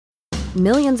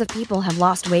Millions of people have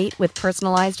lost weight with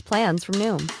personalized plans from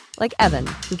Noom. Like Evan,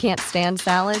 who can't stand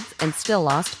salads and still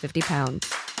lost 50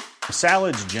 pounds.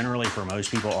 Salads generally for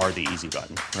most people are the easy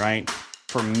button, right?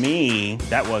 For me,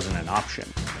 that wasn't an option.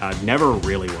 I never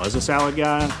really was a salad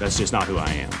guy. That's just not who I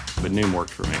am. But Noom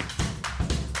worked for me.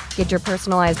 Get your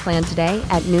personalized plan today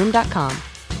at Noom.com.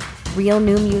 Real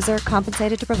Noom user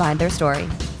compensated to provide their story.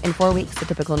 In 4 weeks, the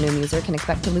typical Noom user can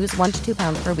expect to lose 1 to 2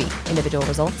 pounds per week. Individual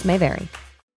results may vary.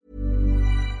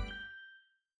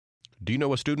 Do you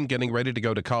know a student getting ready to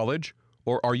go to college?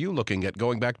 Or are you looking at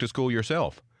going back to school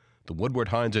yourself? The Woodward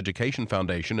Hines Education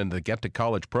Foundation and the Get to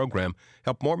College program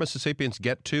help more Mississippians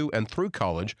get to and through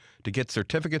college to get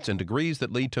certificates and degrees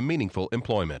that lead to meaningful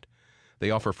employment.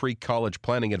 They offer free college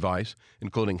planning advice,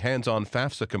 including hands-on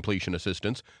FAFSA completion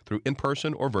assistance through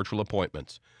in-person or virtual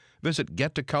appointments. Visit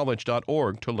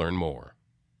gettocollege.org to learn more.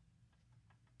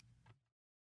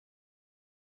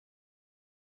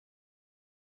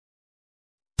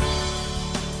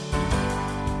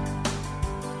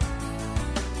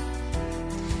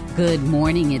 Good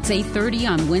morning. It's 8:30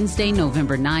 on Wednesday,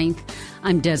 November 9th.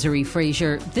 I'm Desiree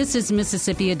Frazier. This is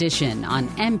Mississippi Edition on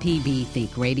MPB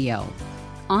Think Radio.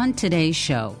 On today's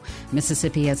show,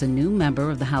 Mississippi has a new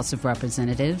member of the House of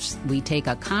Representatives. We take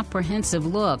a comprehensive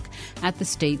look at the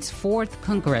state's 4th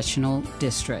congressional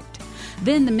district.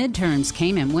 Then the midterms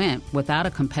came and went without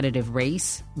a competitive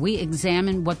race. We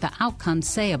examine what the outcomes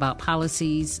say about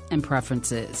policies and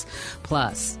preferences.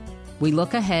 Plus, we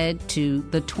look ahead to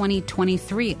the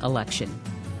 2023 election.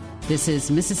 This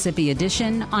is Mississippi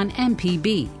Edition on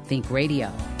MPB Think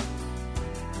Radio.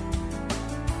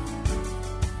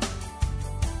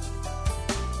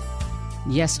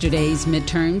 Yesterday's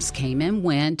midterms came and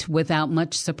went without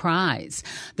much surprise.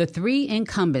 The 3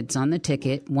 incumbents on the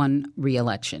ticket won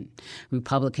re-election.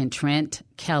 Republican Trent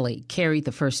Kelly carried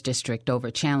the 1st District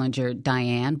over challenger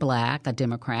Diane Black, a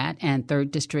Democrat, and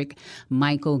 3rd District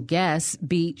Michael Guess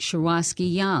beat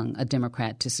Shirosky Young, a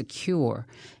Democrat, to secure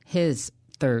his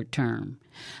 3rd term.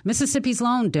 Mississippi's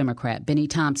lone Democrat, Benny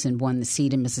Thompson, won the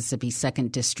seat in Mississippi's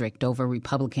 2nd District over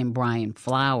Republican Brian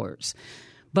Flowers.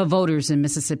 But voters in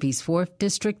Mississippi's 4th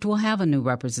District will have a new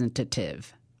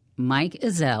representative. Mike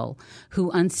Ezell, who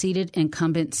unseated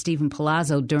incumbent Stephen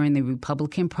Palazzo during the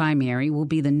Republican primary, will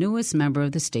be the newest member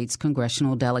of the state's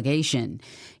congressional delegation.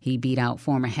 He beat out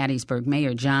former Hattiesburg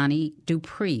Mayor Johnny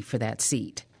Dupree for that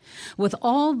seat. With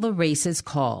all the races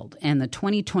called and the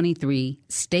 2023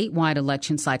 statewide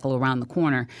election cycle around the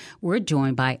corner, we're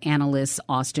joined by analysts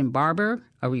Austin Barber,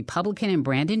 a Republican, and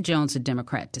Brandon Jones, a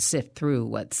Democrat, to sift through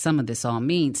what some of this all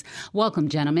means. Welcome,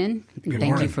 gentlemen.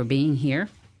 Thank you for being here.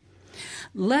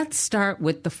 Let's start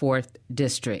with the 4th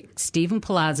District. Stephen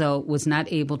Palazzo was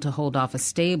not able to hold off a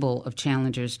stable of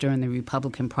challengers during the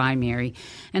Republican primary,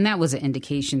 and that was an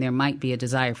indication there might be a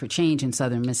desire for change in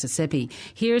southern Mississippi.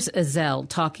 Here's Ezell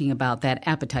talking about that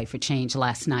appetite for change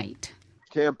last night.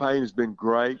 Campaign has been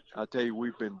great. I tell you,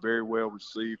 we've been very well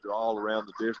received all around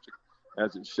the district,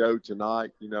 as it showed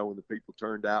tonight, when the people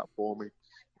turned out for me.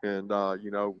 And,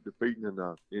 defeating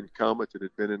an incumbent that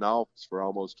had been in office for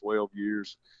almost 12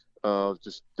 years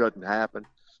just doesn't happen.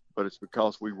 But it's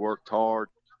because we worked hard,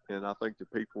 and I think the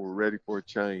people were ready for a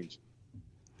change.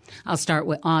 I'll start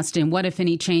with Austin. What, if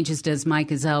any, changes does Mike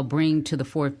Ezell bring to the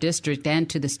 4th District and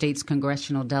to the state's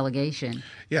congressional delegation?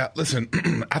 Yeah, listen,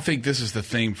 I think this is the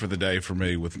theme for the day for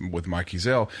me with Mike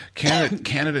Ezell.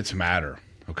 Candidates matter.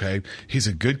 Okay, he's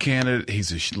a good candidate.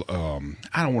 He's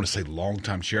I don't want to say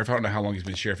longtime sheriff. I don't know how long he's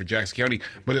been sheriff of Jackson County,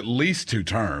 but at least 2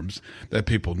 terms that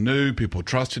people knew, people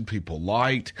trusted, people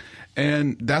liked.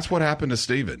 And that's what happened to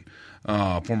Stephen,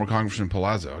 former Congressman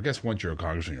Palazzo. I guess once you're a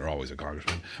congressman, you're always a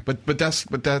congressman. But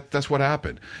that's what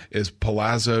happened. Is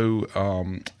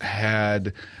Palazzo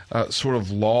had sort of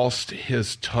lost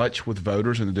his touch with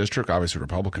voters in the district, obviously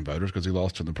Republican voters, because he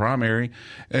lost in the primary,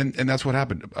 and that's what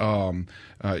happened.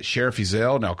 Sheriff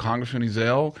Ezell, now Congressman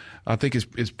Ezell, I think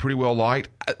is pretty well liked.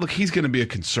 Look, he's going to be a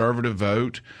conservative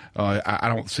vote. I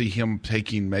don't see him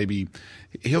taking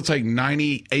he'll take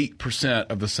 98%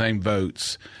 of the same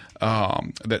votes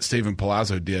that Stephen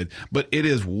Palazzo did. But it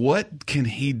is, what can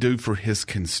he do for his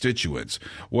constituents,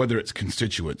 whether it's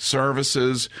constituent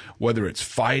services, whether it's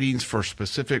fighting for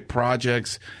specific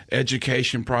projects,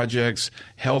 education projects,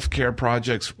 healthcare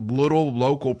projects, little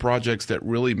local projects that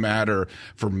really matter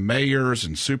for mayors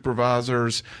and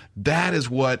supervisors. That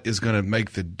is what is going to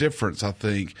make the difference, I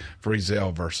think, for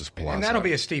Ezell versus Palazzo. And that'll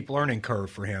be a steep learning curve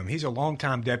for him. He's a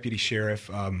longtime deputy sheriff.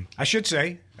 I should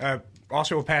say,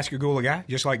 also a Pascagoula guy,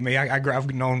 just like me.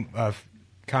 I've known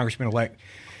Congressman-elect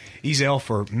Ezel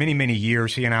for many, many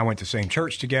years. He and I went to the same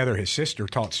church together. His sister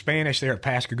taught Spanish there at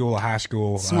Pascagoula High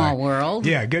School. Small world.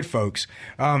 Yeah, good folks.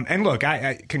 And look,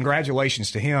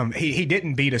 congratulations to him. He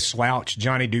didn't beat a slouch.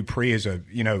 Johnny Dupree is a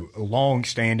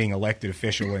long-standing elected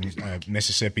official in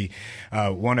Mississippi,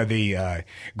 one of the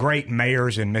great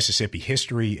mayors in Mississippi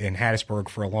history in Hattiesburg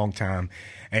for a long time,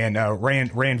 and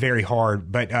ran very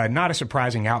hard, but not a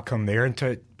surprising outcome there. And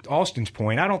to Austin's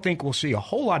point, I don't think we'll see a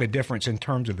whole lot of difference in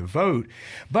terms of the vote.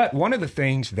 But one of the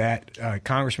things that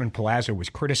Congressman Palazzo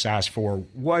was criticized for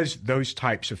was those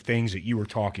types of things that you were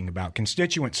talking about: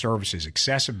 constituent services,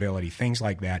 accessibility, things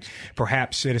like that.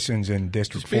 Perhaps citizens in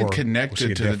District 4 being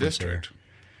connected to the district.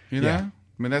 There. You know, Yeah.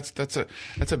 I mean that's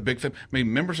a big thing. I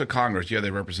mean, members of Congress,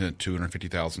 they represent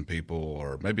 250,000 people,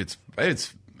 or maybe it's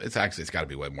actually it's got to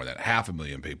be way more than that,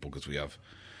 500,000 people, because we have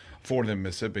 4 of them in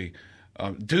Mississippi.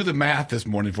 Do the math this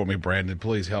morning for me, Brandon.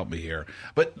 Please help me here.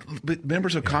 But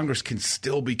members of Congress can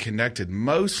still be connected,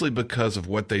 mostly because of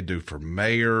what they do for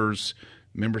mayors,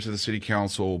 members of the city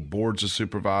council, boards of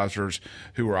supervisors,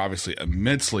 who are obviously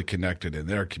immensely connected in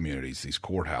their communities, these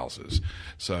courthouses.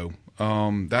 So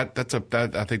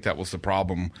I think that was the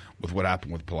problem with what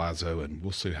happened with Palazzo, and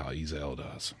we'll see how Ezel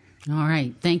does. All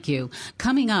right. Thank you.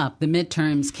 Coming up, the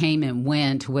midterms came and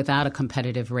went without a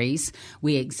competitive race.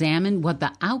 We examined what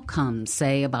the outcomes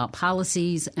say about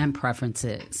policies and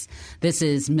preferences. This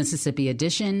is Mississippi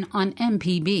Edition on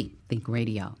MPB Think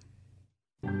Radio.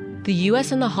 The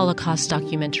U.S. and the Holocaust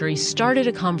documentary started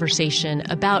a conversation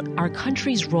about our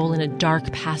country's role in a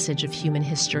dark passage of human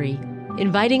history,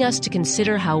 inviting us to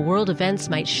consider how world events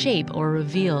might shape or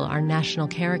reveal our national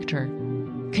character.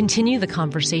 Continue the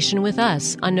conversation with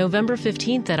us on November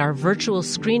 15th at our virtual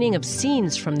screening of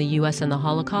scenes from the U.S. and the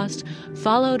Holocaust,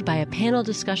 followed by a panel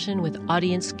discussion with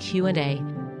audience Q&A.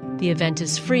 The event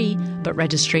is free, but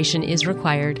registration is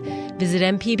required. Visit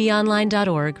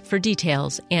mpbonline.org for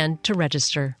details and to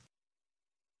register.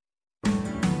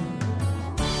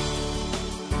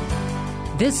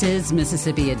 This is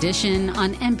Mississippi Edition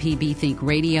on MPB Think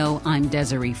Radio. I'm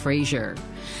Desiree Frazier.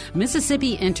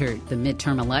 Mississippi entered the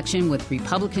midterm election with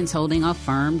Republicans holding a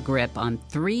firm grip on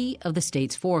 3 of the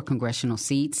state's 4 congressional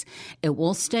seats. It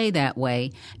will stay that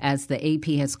way, as the AP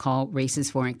has called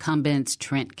races for incumbents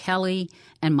Trent Kelly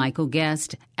and Michael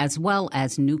Guest, as well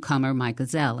as newcomer Mike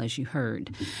Ezel, as you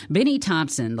heard. Benny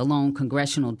Thompson, the lone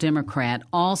congressional Democrat,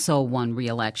 also won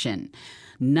re-election.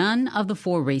 None of the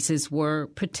 4 races were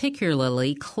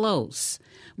particularly close.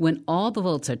 When all the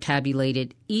votes are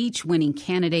tabulated, each winning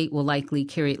candidate will likely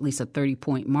carry at least a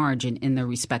 30-point margin in their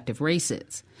respective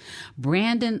races.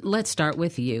 Brandon, let's start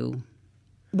with you.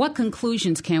 What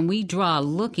conclusions can we draw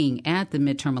looking at the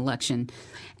midterm election?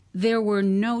 There were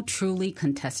no truly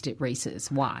contested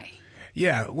races. Why?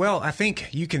 Yeah, well, I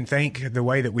think you can thank the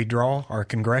way that we draw our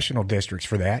congressional districts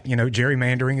for that. You know,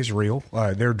 gerrymandering is real.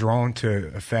 They're drawn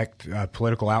to affect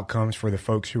political outcomes for the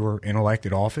folks who are in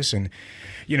elected office. And,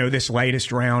 you know, this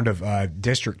latest round of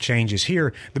district changes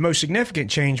here, the most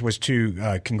significant change was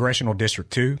to Congressional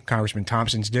District 2, Congressman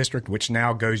Thompson's district, which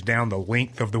now goes down the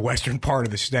length of the western part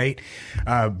of the state.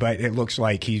 But it looks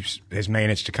like he has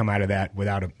managed to come out of that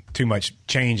without too much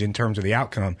change in terms of the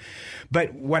outcome.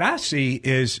 But what I see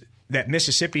is that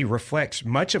Mississippi reflects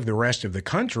much of the rest of the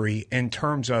country in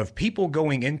terms of people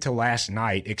going into last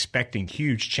night expecting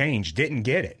huge change, didn't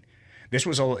get it. This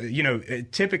was,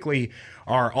 typically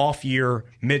our off-year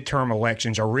midterm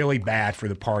elections are really bad for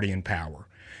the party in power.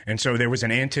 And so there was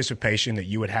an anticipation that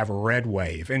you would have a red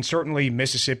wave. And certainly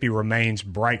Mississippi remains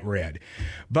bright red.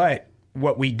 But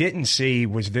what we didn't see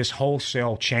was this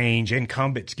wholesale change,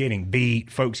 incumbents getting beat,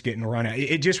 folks getting run out.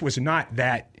 It just was not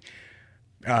that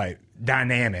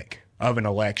dynamic of an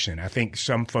election. I think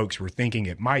some folks were thinking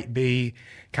it might be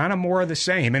kind of more of the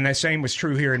same, and the same was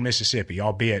true here in Mississippi,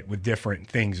 albeit with different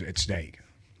things at stake.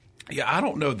 Yeah, I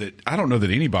don't know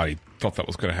that anybody thought that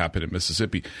was going to happen in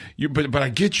Mississippi. But I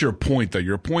get your point, though.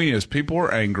 Your point is people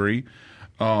are angry,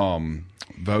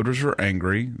 voters are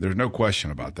angry. There's no question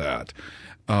about that.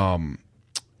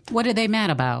 What are they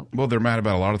mad about? Well, they're mad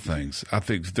about a lot of things. I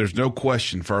think there's no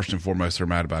question, first and foremost, they're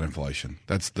mad about inflation.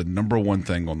 That's the number one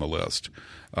thing on the list.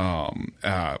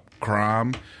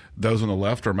 Crime. Those on the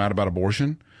left are mad about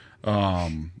abortion.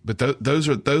 But those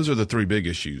are the 3 big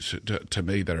issues to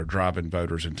me that are driving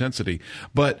voters' intensity.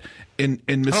 But in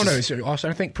Mississippi, I don't know. Also,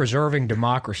 I think preserving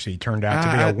democracy turned out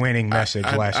to be a winning message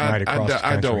last night across the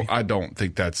country. I don't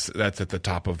think that's at the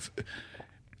top of.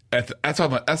 That's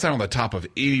not on the top of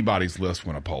anybody's list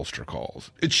when a pollster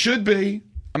calls. It should be.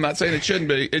 I'm not saying it shouldn't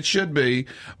be. It should be,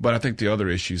 but I think the other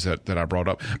issues that I brought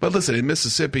up. But listen, in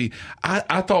Mississippi,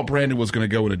 I thought Brandon was going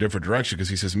to go in a different direction because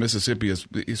he says Mississippi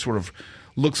he sort of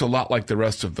looks a lot like the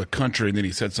rest of the country, and then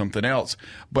he said something else.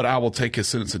 But I will take his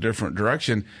sentence a different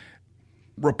direction.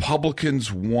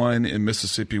 Republicans won in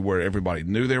Mississippi where everybody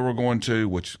knew they were going to,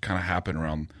 which kind of happened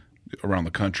around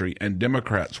the country, and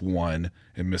Democrats won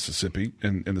in Mississippi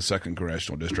in the 2nd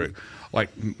congressional district, like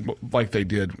they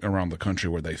did around the country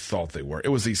where they thought they were. It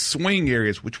was these swing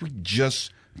areas which we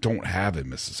just don't have in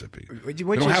Mississippi. Which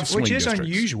is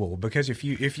unusual because if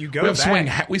you go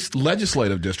back,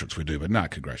 legislative districts we do, but not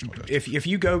congressional districts. If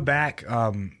you go back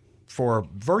for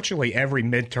virtually every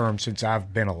midterm since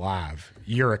I've been alive,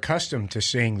 you're accustomed to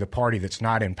seeing the party that's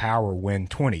not in power win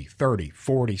 20, 30,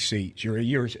 40 seats.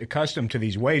 You're accustomed to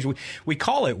these waves. We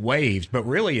call it waves, but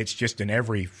really it's just an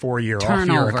every 4-year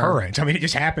off-year occurrence. I mean, it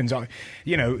just happens.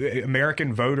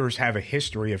 American voters have a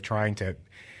history of trying to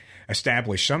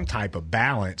establish some type of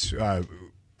balance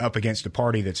up against a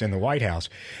party that's in the White House.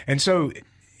 And so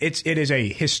it is a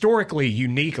historically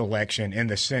unique election in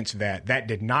the sense that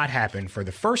did not happen for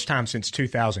the first time since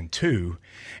 2002.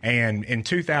 And in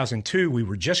 2002, we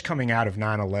were just coming out of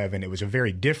 9/11. It was a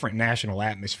very different national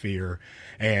atmosphere.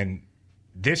 And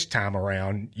this time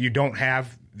around, you don't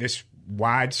have this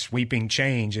wide sweeping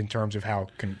change in terms of how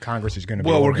Congress is going to be.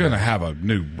 Well, we're going to have a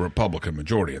new Republican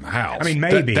majority in the House. I mean,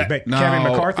 maybe, but Kevin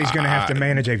McCarthy's going to have to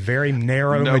manage a very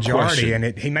narrow majority, question.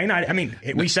 And he may not. I mean,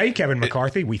 we say Kevin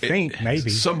McCarthy, we think maybe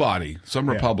some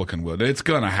Republican will. It's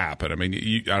going to happen. I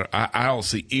mean, I don't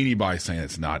see anybody saying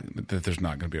that there's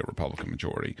not going to be a Republican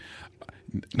majority.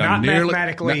 Not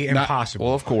mathematically impossible.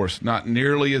 Well, of course, not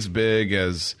nearly as big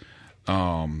as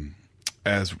many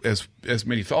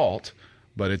thought.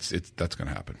 But that's going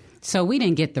to happen. So we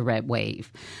didn't get the red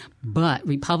wave, but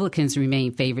Republicans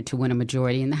remain favored to win a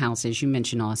majority in the House, as you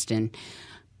mentioned, Austin,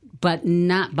 but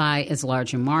not by as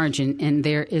large a margin. And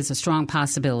there is a strong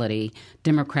possibility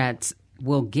Democrats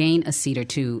will gain a seat or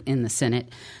two in the Senate.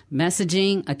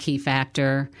 Messaging, a key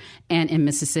factor. And in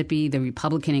Mississippi, the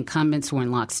Republican incumbents were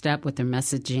in lockstep with their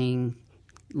messaging.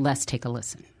 Let's take a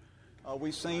listen.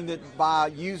 We've seen that by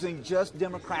using just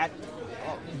Democrat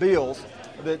bills,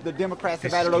 the Democrats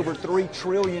have added over $3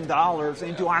 trillion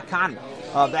into our economy.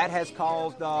 That has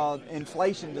caused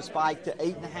inflation to spike to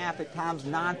 8.5%, at times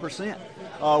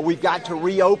 9%. We've got to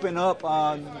reopen up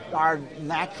our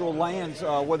natural lands,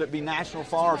 whether it be national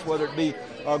forests, whether it be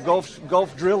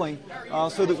Gulf drilling,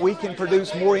 so that we can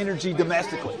produce more energy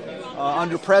domestically.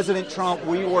 Under President Trump,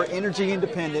 we were energy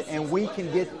independent, and we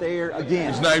can get there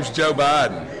again. His name's Joe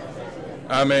Biden.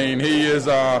 I mean,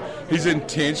 he's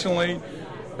intentionally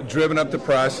driven up the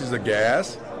prices of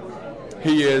gas.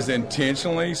 He has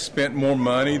intentionally spent more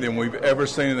money than we've ever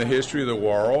seen in the history of the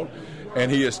world, and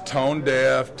he is tone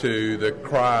deaf to the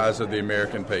cries of the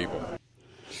American people.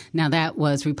 Now, that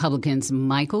was Republicans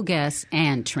Michael Guest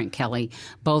and Trent Kelly.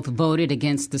 Both voted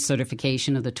against the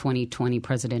certification of the 2020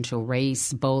 presidential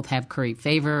race. Both have curried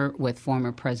favor with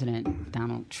former President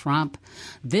Donald Trump.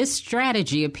 This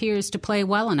strategy appears to play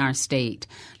well in our state.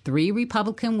 3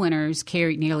 Republican winners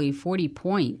carried nearly 40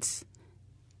 points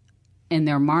in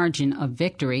their margin of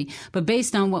victory. But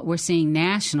based on what we're seeing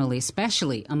nationally,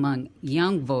 especially among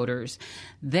young voters,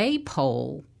 they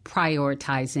poll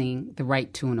prioritizing the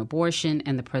right to an abortion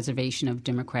and the preservation of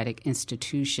democratic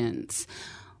institutions.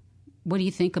 What do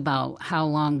you think about how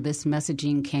long this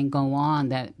messaging can go on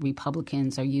that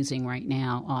Republicans are using right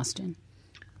now, Austin?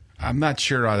 I'm not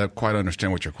sure I quite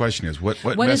understand what your question is. What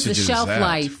is the shelf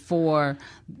life for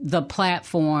the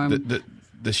platform?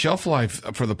 The shelf life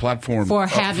for the platform for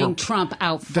having Trump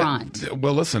out front.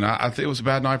 Well, listen, I think it was a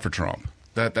bad night for Trump.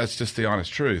 That's just the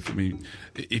honest truth. I mean,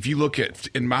 if you look at,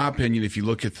 in my opinion, if you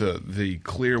look at the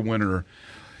clear winner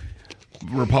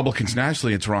Republicans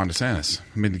nationally, it's Ron DeSantis.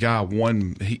 I mean, the guy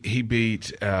won. He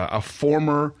beat a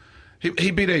former.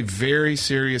 He beat a very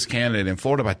serious candidate in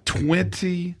Florida by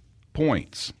 20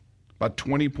 points. By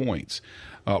 20 points.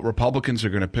 Republicans are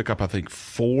going to pick up, I think,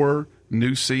 4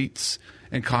 new seats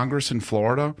in Congress in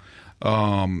Florida.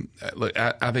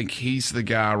 I think he's the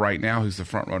guy right now who's the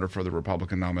front runner for the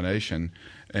Republican nomination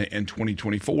in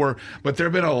 2024. But there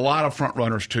have been a lot of front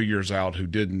runners 2 years out who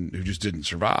just didn't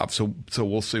survive. So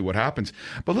we'll see what happens.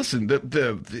 But listen,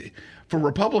 for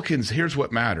Republicans, here's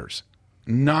what matters: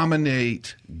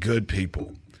 nominate good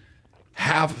people.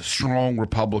 Have strong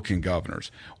Republican governors.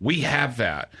 We have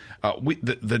that.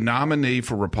 The nominee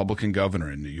for Republican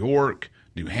governor in New York,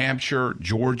 New Hampshire,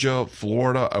 Georgia,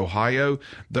 Florida, Ohio.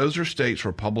 Those are states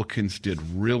Republicans did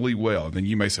really well. And then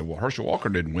you may say, well, Herschel Walker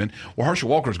didn't win. Well, Herschel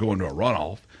Walker's going to a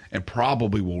runoff and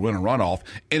probably will win a runoff.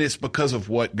 And it's because of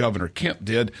what Governor Kemp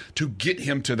did to get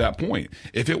him to that point.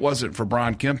 If it wasn't for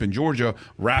Brian Kemp in Georgia,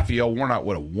 Raphael Warnock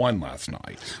would have won last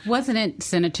night. Wasn't it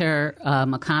Senator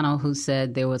McConnell who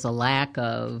said there was a lack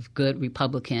of good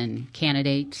Republican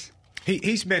candidates?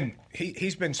 He's been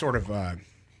sort of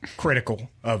critical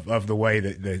of the way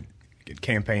that the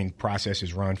campaign process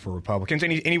is run for Republicans,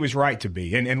 and he was right to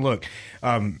be. And look,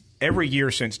 every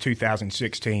year since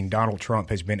 2016, Donald Trump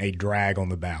has been a drag on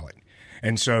the ballot,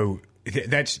 and so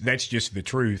that's just the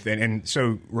truth. And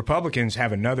so Republicans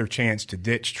have another chance to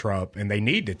ditch Trump, and they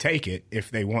need to take it if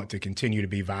they want to continue to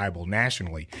be viable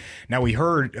nationally. Now, we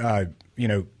heard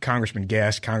Congressman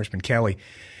Guest, Congressman Kelly.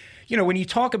 When you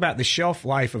talk about the shelf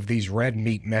life of these red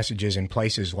meat messages in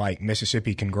places like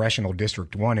Mississippi Congressional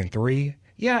District 1 and 3,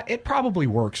 yeah, it probably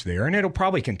works there, and it'll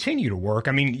probably continue to work.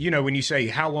 I mean, when you say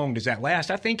how long does that last,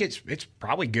 I think it's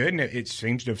probably good, and it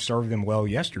seems to have served them well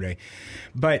yesterday.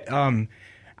 But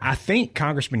I think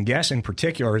Congressman Guest in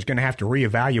particular is going to have to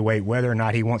reevaluate whether or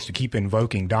not he wants to keep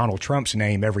invoking Donald Trump's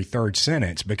name every third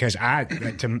sentence, because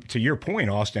to your point,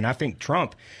 Austin, I think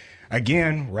Trump –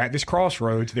 again, we're at this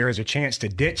crossroads. There is a chance to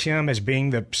ditch him as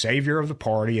being the savior of the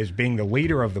party, as being the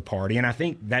leader of the party, and I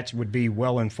think that would be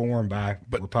well informed by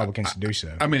Republicans to do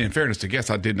so. I mean, in fairness to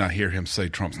Guest, I did not hear him say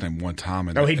Trump's name one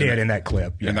time. He did in that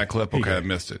clip. Yeah. In that clip? Okay, I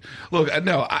missed it. Look,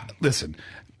 listen,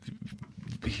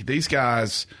 these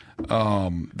guys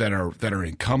that are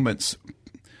incumbents,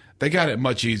 they got it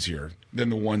much easier than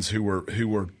the ones who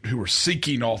were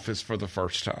seeking office for the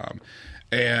first time,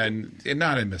 and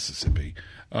not in Mississippi.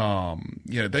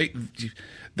 They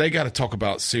got to talk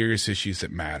about serious issues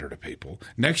that matter to people.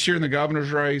 Next year in the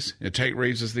governor's race, Tate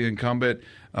Reeves is the incumbent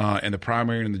in the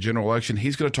primary and the general election.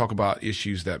 He's going to talk about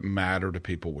issues that matter to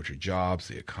people, which are jobs,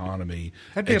 the economy,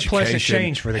 that'd be a pleasant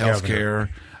change for the healthcare.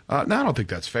 No, I don't think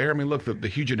that's fair. I mean, look, the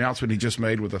huge announcement he just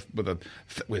made with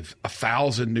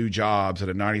 1,000 new jobs at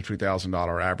a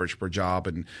 $93,000 average per job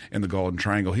in the Golden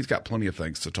Triangle. He's got plenty of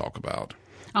things to talk about.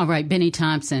 All right. Benny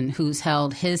Thompson, who's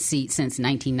held his seat since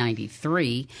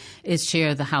 1993, is chair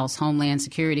of the House Homeland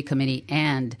Security Committee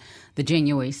and the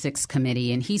January 6th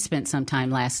Committee, and he spent some time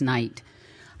last night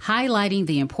highlighting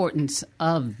the importance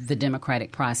of the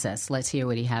democratic process. Let's hear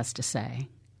what he has to say.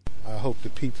 I hope the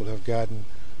people have gotten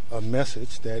a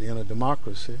message that in a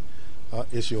democracy,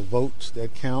 it's your votes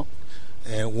that count,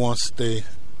 and once the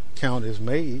count is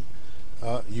made,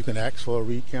 you can ask for a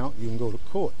recount, you can go to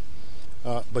court,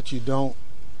 but you don't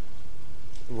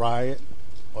riot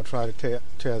or try to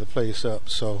tear the place up.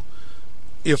 So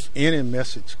if any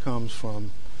message comes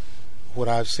from what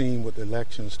I've seen with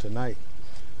elections tonight,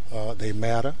 they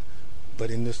matter,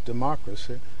 but in this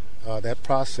democracy, that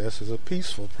process is a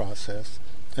peaceful process,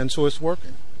 and so it's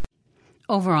working.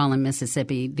 Overall in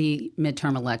Mississippi, the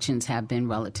midterm elections have been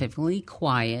relatively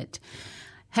quiet.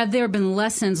 Have there been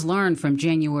lessons learned from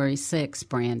January 6th,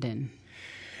 Brandon?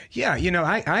 Yeah,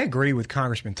 I agree with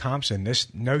Congressman Thompson. This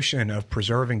notion of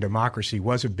preserving democracy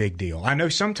was a big deal. I know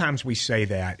sometimes we say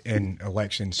that in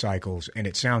election cycles, and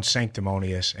it sounds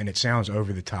sanctimonious and it sounds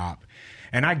over the top,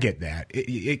 and I get that.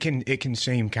 It can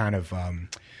seem kind of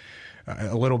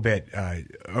a little bit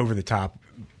over the top,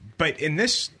 but in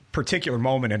this particular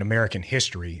moment in American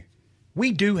history,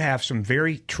 we do have some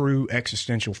very true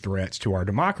existential threats to our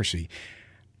democracy.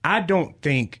 I don't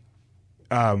think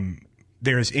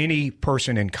there's any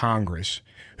person in Congress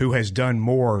who has done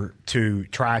more to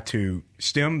try to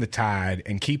stem the tide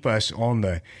and keep us on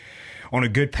a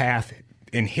good path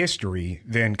in history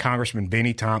than Congressman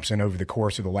Benny Thompson over the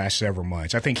course of the last several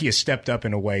months. I think he has stepped up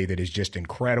in a way that is just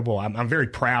incredible. I'm very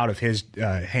proud of his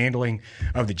handling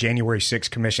of the January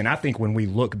 6th Commission. I think when we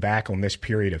look back on this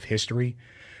period of history,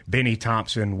 Benny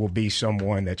Thompson will be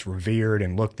someone that's revered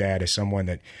and looked at as someone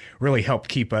that really helped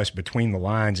keep us between the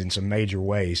lines in some major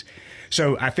ways.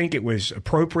 So I think it was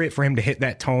appropriate for him to hit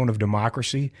that tone of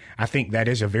democracy. I think that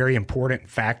is a very important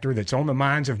factor that's on the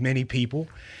minds of many people.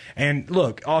 And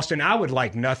look, Austin, I would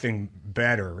like nothing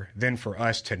better than for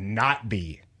us to not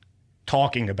be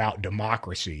talking about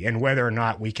democracy and whether or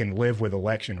not we can live with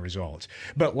election results.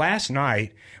 But last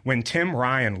night, when Tim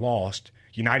Ryan lost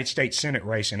United States Senate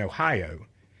race in Ohio,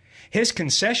 his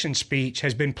concession speech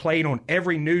has been played on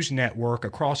every news network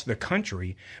across the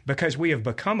country because we have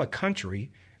become a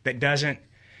country that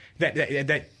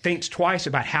that thinks twice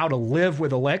about how to live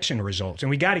with election results. And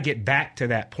we got to get back to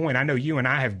that point. I know you and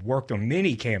I have worked on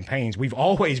many campaigns. We've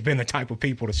always been the type of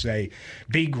people to say,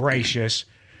 be gracious,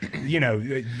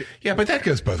 Yeah, but that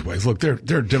goes both ways. Look, there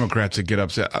are Democrats that get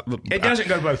upset. It doesn't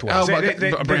go both ways.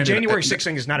 The January 6th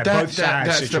thing is not a both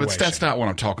sides situation. That's not what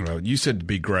I'm talking about. You said to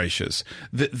be gracious.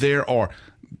 There are,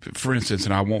 for instance,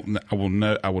 and I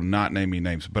will not name any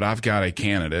names, but I've got a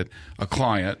candidate, a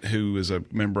client who is a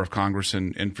member of Congress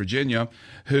in Virginia,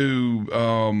 who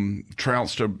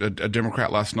trounced a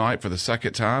Democrat last night for the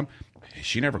second time.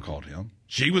 She never called him.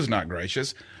 She was not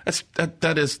gracious. There's a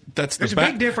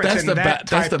big difference in that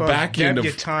type of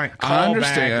debutante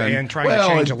callback and trying to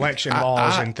change election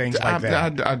laws and things like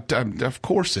that. Of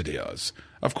course it is.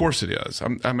 Of course it is.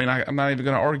 I'm not even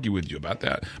going to argue with you about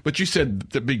that. But you said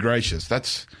to be gracious.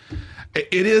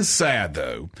 It is sad,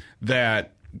 though,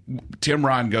 that Tim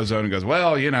Ryan goes on and goes,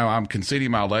 well, I'm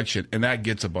conceding my election, and that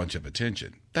gets a bunch of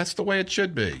attention. That's the way it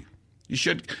should be. You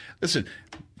should – listen –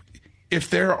 if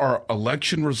there are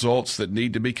election results that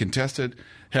need to be contested,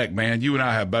 heck, man, you and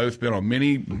I have both been on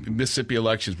many Mississippi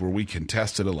elections where we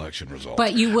contested election results.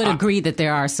 But you would agree that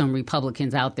there are some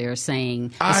Republicans out there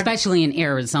saying, especially in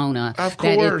Arizona, that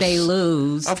if they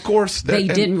lose, they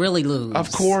didn't really lose.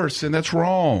 Of course, and that's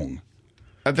wrong.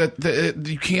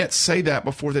 You can't say that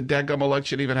before the daggum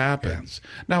election even happens.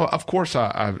 Yeah. Now, of course,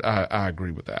 I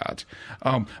agree with that.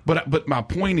 But my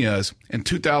point is, in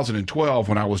 2012,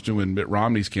 when I was doing Mitt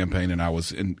Romney's campaign and I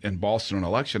was in Boston on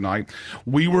election night,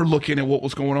 we were looking at what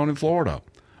was going on in Florida.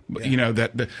 Yeah.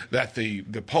 That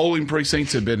the polling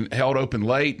precincts had been held open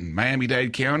late in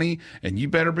Miami-Dade County, and you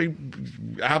better be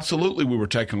absolutely. We were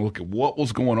taking a look at what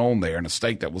was going on there in a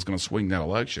state that was going to swing that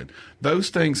election.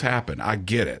 Those things happen. I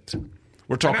get it.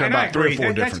 We're talking about 3 or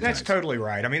 4 different things. That's totally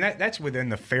right. I mean, that's within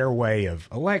the fairway of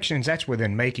elections. That's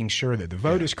within making sure that the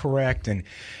vote is correct. And,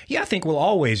 I think we'll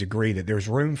always agree that there's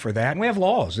room for that. And we have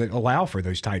laws that allow for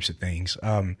those types of things.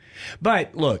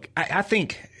 But, look, I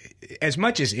think as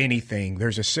much as anything,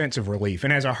 there's a sense of relief.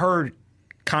 And as I heard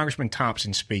Congressman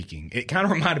Thompson speaking, it kind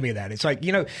of reminded me of that. It's like,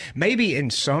 maybe in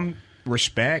some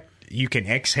respect, you can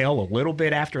exhale a little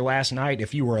bit after last night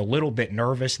if you were a little bit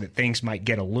nervous that things might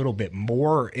get a little bit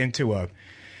more into a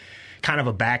kind of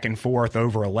a back and forth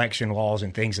over election laws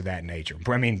and things of that nature.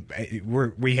 I mean,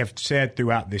 we have said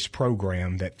throughout this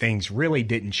program that things really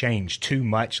didn't change too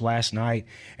much last night,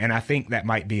 and I think that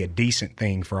might be a decent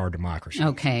thing for our democracy.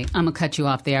 Okay, I'm going to cut you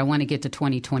off there. I want to get to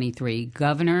 2023.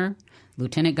 Governor,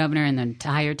 Lieutenant Governor, and the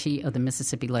entirety of the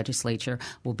Mississippi legislature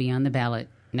will be on the ballot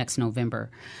next November.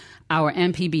 Our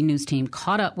MPB News team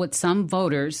caught up with some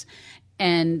voters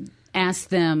and asked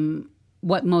them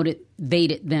what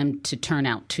motivated them to turn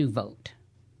out to vote.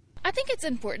 I think it's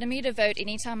important to me to vote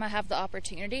anytime I have the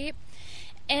opportunity.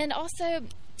 And also,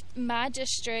 my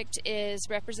district is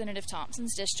Representative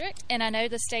Thompson's district, and I know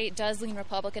the state does lean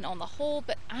Republican on the whole,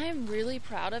 but I'm really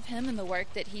proud of him and the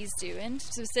work that he's doing,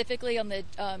 specifically on the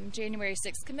January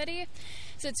 6th committee.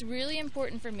 So it's really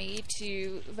important for me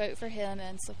to vote for him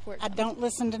and support him. I don't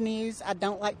listen to news. I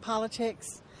don't like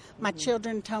politics. My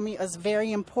children told me it was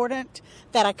very important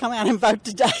that I come out and vote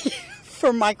today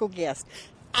for Michael Guest.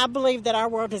 I believe that our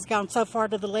world has gone so far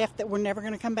to the left that we're never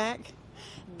going to come back,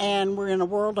 and we're in a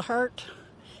world of hurt.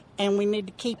 And we need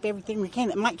to keep everything we can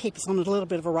that might keep us on a little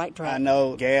bit of a right track. I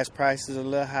know gas prices are a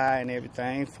little high and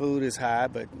everything. Food is high,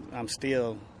 but I'm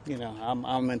still,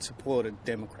 I'm in support of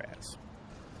Democrats.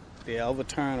 They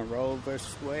overturn a Roe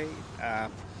versus Wade.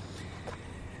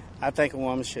 I think a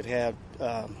woman should have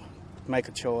make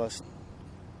a choice,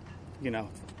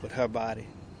 with her body.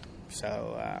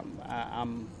 So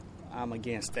I'm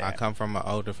against that. I come from an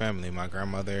older family. My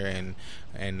grandmother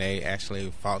and they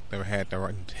actually fought. They had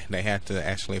to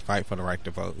actually fight for the right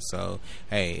to vote. So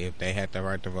hey, if they had the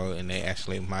right to vote, and they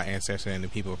actually, my ancestors and the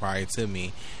people prior to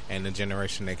me and the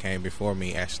generation that came before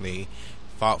me actually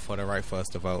fought for the right for us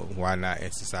to vote, why not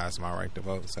exercise my right to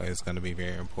vote? So it's going to be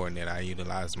very important that I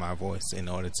utilize my voice in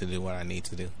order to do what I need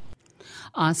to do.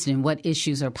 Austin, what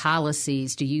issues or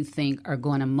policies do you think are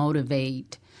going to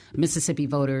motivate Mississippi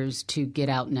voters to get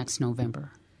out next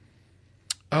November?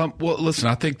 Well, listen,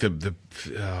 I think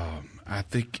I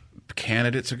think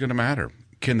candidates are going to matter.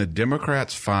 Can the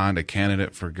Democrats find a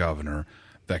candidate for governor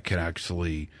that can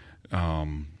actually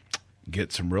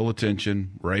get some real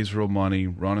attention, raise real money,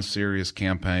 run a serious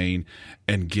campaign,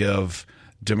 and give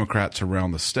Democrats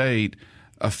around the state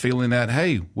a feeling that,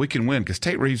 hey, we can win? Because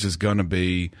Tate Reeves is going to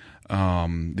be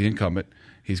the incumbent.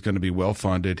 He's going to be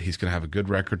well-funded. He's going to have a good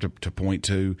record to point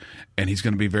to, and he's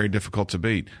going to be very difficult to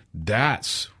beat.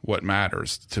 That's what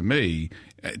matters to me,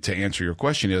 to answer your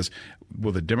question, is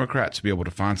will the Democrats be able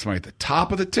to find somebody at the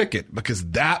top of the ticket? Because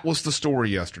that was the story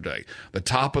yesterday. The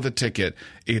top of the ticket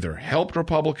either helped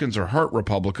Republicans or hurt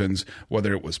Republicans,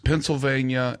 whether it was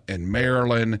Pennsylvania and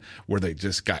Maryland, where they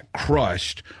just got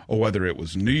crushed, or whether it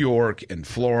was New York and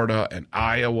Florida and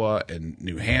Iowa and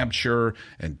New Hampshire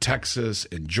and Texas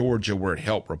and Georgia, where it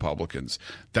helped Republicans.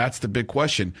 That's the big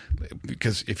question.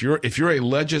 Because if you're a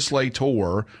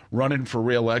legislator running for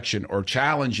re-election or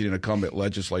challenging an incumbent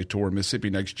legislator in Mississippi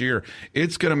next year,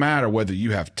 it's going to matter whether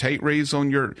you have Tate Reeves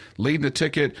on your leading the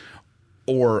ticket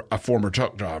or a former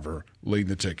truck driver leading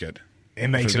the ticket. It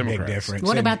makes a big difference.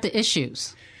 What about the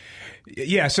issues?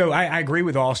 Yeah, so I agree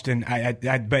with Austin.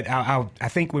 But I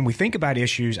think when we think about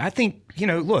issues, I think,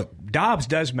 look, Dobbs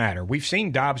does matter. We've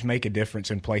seen Dobbs make a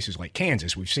difference in places like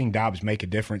Kansas. We've seen Dobbs make a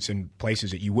difference in places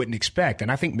that you wouldn't expect.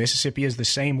 And I think Mississippi is the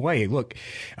same way. Look,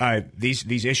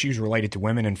 these issues related to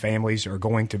women and families are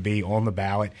going to be on the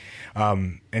ballot.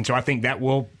 And so I think that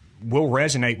will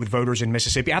resonate with voters in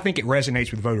Mississippi. I think it resonates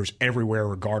with voters everywhere,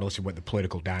 regardless of what the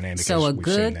political dynamic is. So a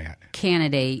good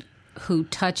candidate who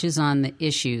touches on the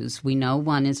issues. We know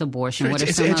one is abortion. What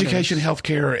are some education, others?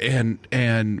 Healthcare,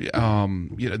 and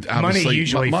money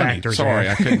usually factors. Sorry,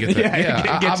 I couldn't get that.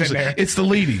 It gets in there. It's the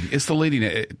leading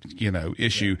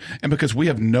issue, and because we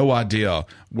have no idea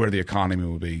where the economy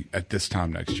will be at this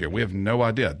time next year, we have no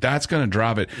idea. That's going to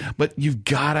drive it. But you've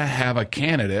got to have a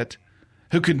candidate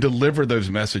who can deliver those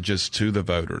messages to the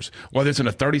voters, whether it's in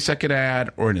a 30-second ad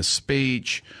or in a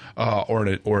speech or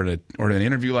in an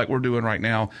interview like we're doing right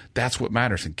now. That's what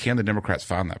matters. And can the Democrats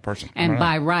find that person? And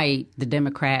by right, the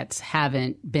Democrats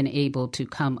haven't been able to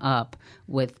come up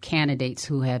with candidates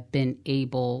who have been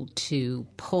able to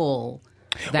pull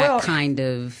that kind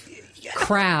of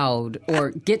crowd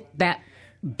or get that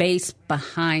base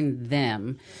behind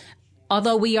them.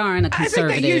 Although we are in a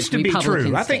conservative I think that used to be Republican true.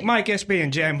 state. I think Mike Espy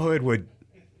and Jam Hood would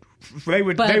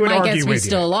Mike argue Espy with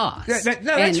you. still lost.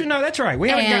 That's right. We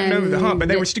haven't gotten over the hump, but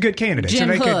they were still good candidates. Jim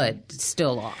Hood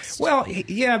still lost. Well,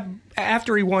 yeah,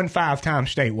 after he won 5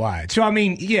 times statewide. So, I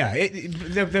mean, yeah,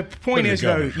 the point is,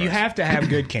 though, you have to have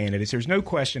good candidates. There's no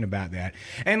question about that.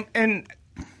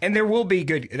 And there will be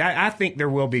good. I think there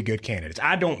will be good candidates.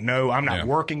 I don't know. I'm not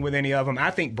working with any of them. I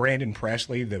think Brandon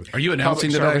Presley, the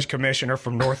Public Service Commissioner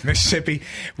from North Mississippi,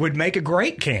 would make a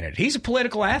great candidate. He's a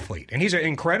political athlete, and he's an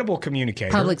incredible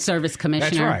communicator. Public Service Commissioner.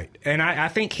 That's right. And I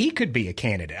think he could be a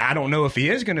candidate. I don't know if he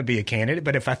is going to be a candidate,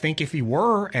 but if he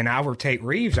were, and I were Tate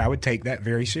Reeves, I would take that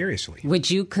very seriously.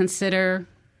 Would you consider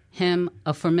him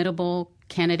a formidable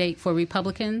candidate for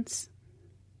Republicans?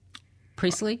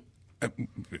 Priestley?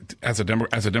 As a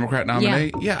Democrat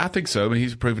nominee, yeah, I think so. I mean,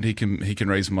 he's proven he can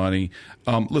raise money.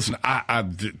 Listen, I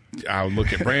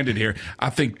look at Brandon here.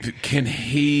 I think can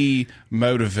he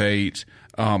motivate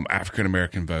African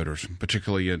American voters,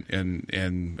 particularly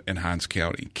in Hinds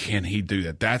County? Can he do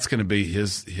that? That's going to be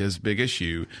his big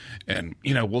issue, and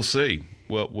we'll see.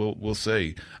 We'll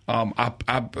see. But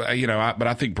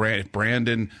I think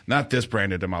Brandon, not this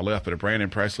Brandon to my left, but if Brandon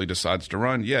Presley decides to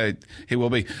run, yeah, he will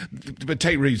be. But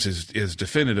Tate Reeves is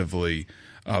definitively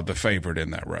the favorite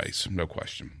in that race, no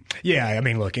question. Yeah, I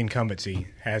mean, look, incumbency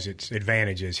has its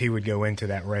advantages. He would go into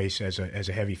that race as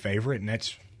a heavy favorite, and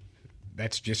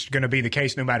that's just going to be the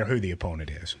case no matter who the opponent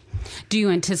is. Do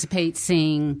you anticipate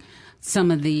seeing some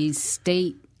of these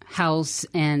state House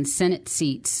and Senate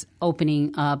seats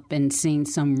opening up and seeing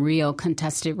some real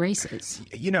contested races?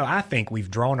 I think we've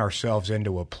drawn ourselves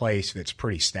into a place that's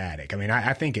pretty static. I mean,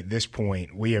 I think at this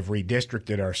point we have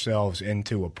redistricted ourselves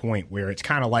into a point where it's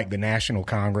kind of like the National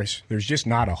Congress. There's just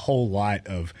not a whole lot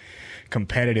of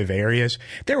competitive areas.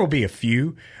 There will be a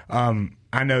few.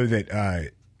 I know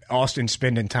that Austin's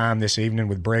spending time this evening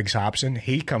with Briggs Hobson.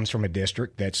 He comes from a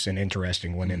district that's an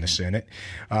interesting one in the Senate.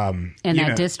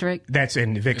 That district? That's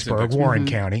in Vicksburg, Warren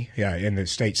County, in the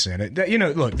state Senate.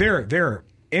 Look, there are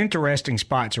interesting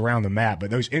spots around the map, but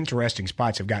those interesting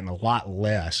spots have gotten a lot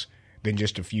less than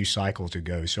just a few cycles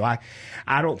ago. So I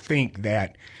don't think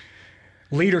that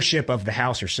leadership of the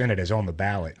House or Senate is on the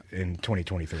ballot in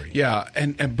 2023. Yeah,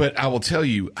 but I will tell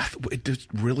you, it just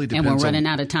really depends. And we're running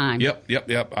out of time.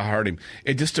 Yep. I heard him.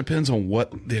 It just depends on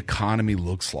what the economy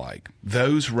looks like.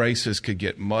 Those races could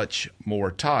get much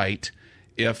more tight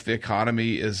if the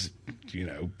economy is,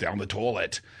 down the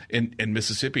toilet in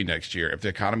Mississippi next year. If the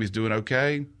economy is doing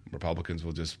okay, Republicans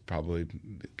will just probably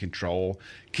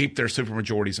keep their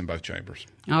supermajorities in both chambers.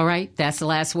 All right. That's the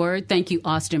last word. Thank you,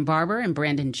 Austin Barber and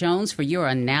Brandon Jones, for your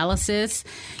analysis.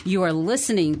 You are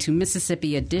listening to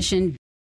Mississippi Edition.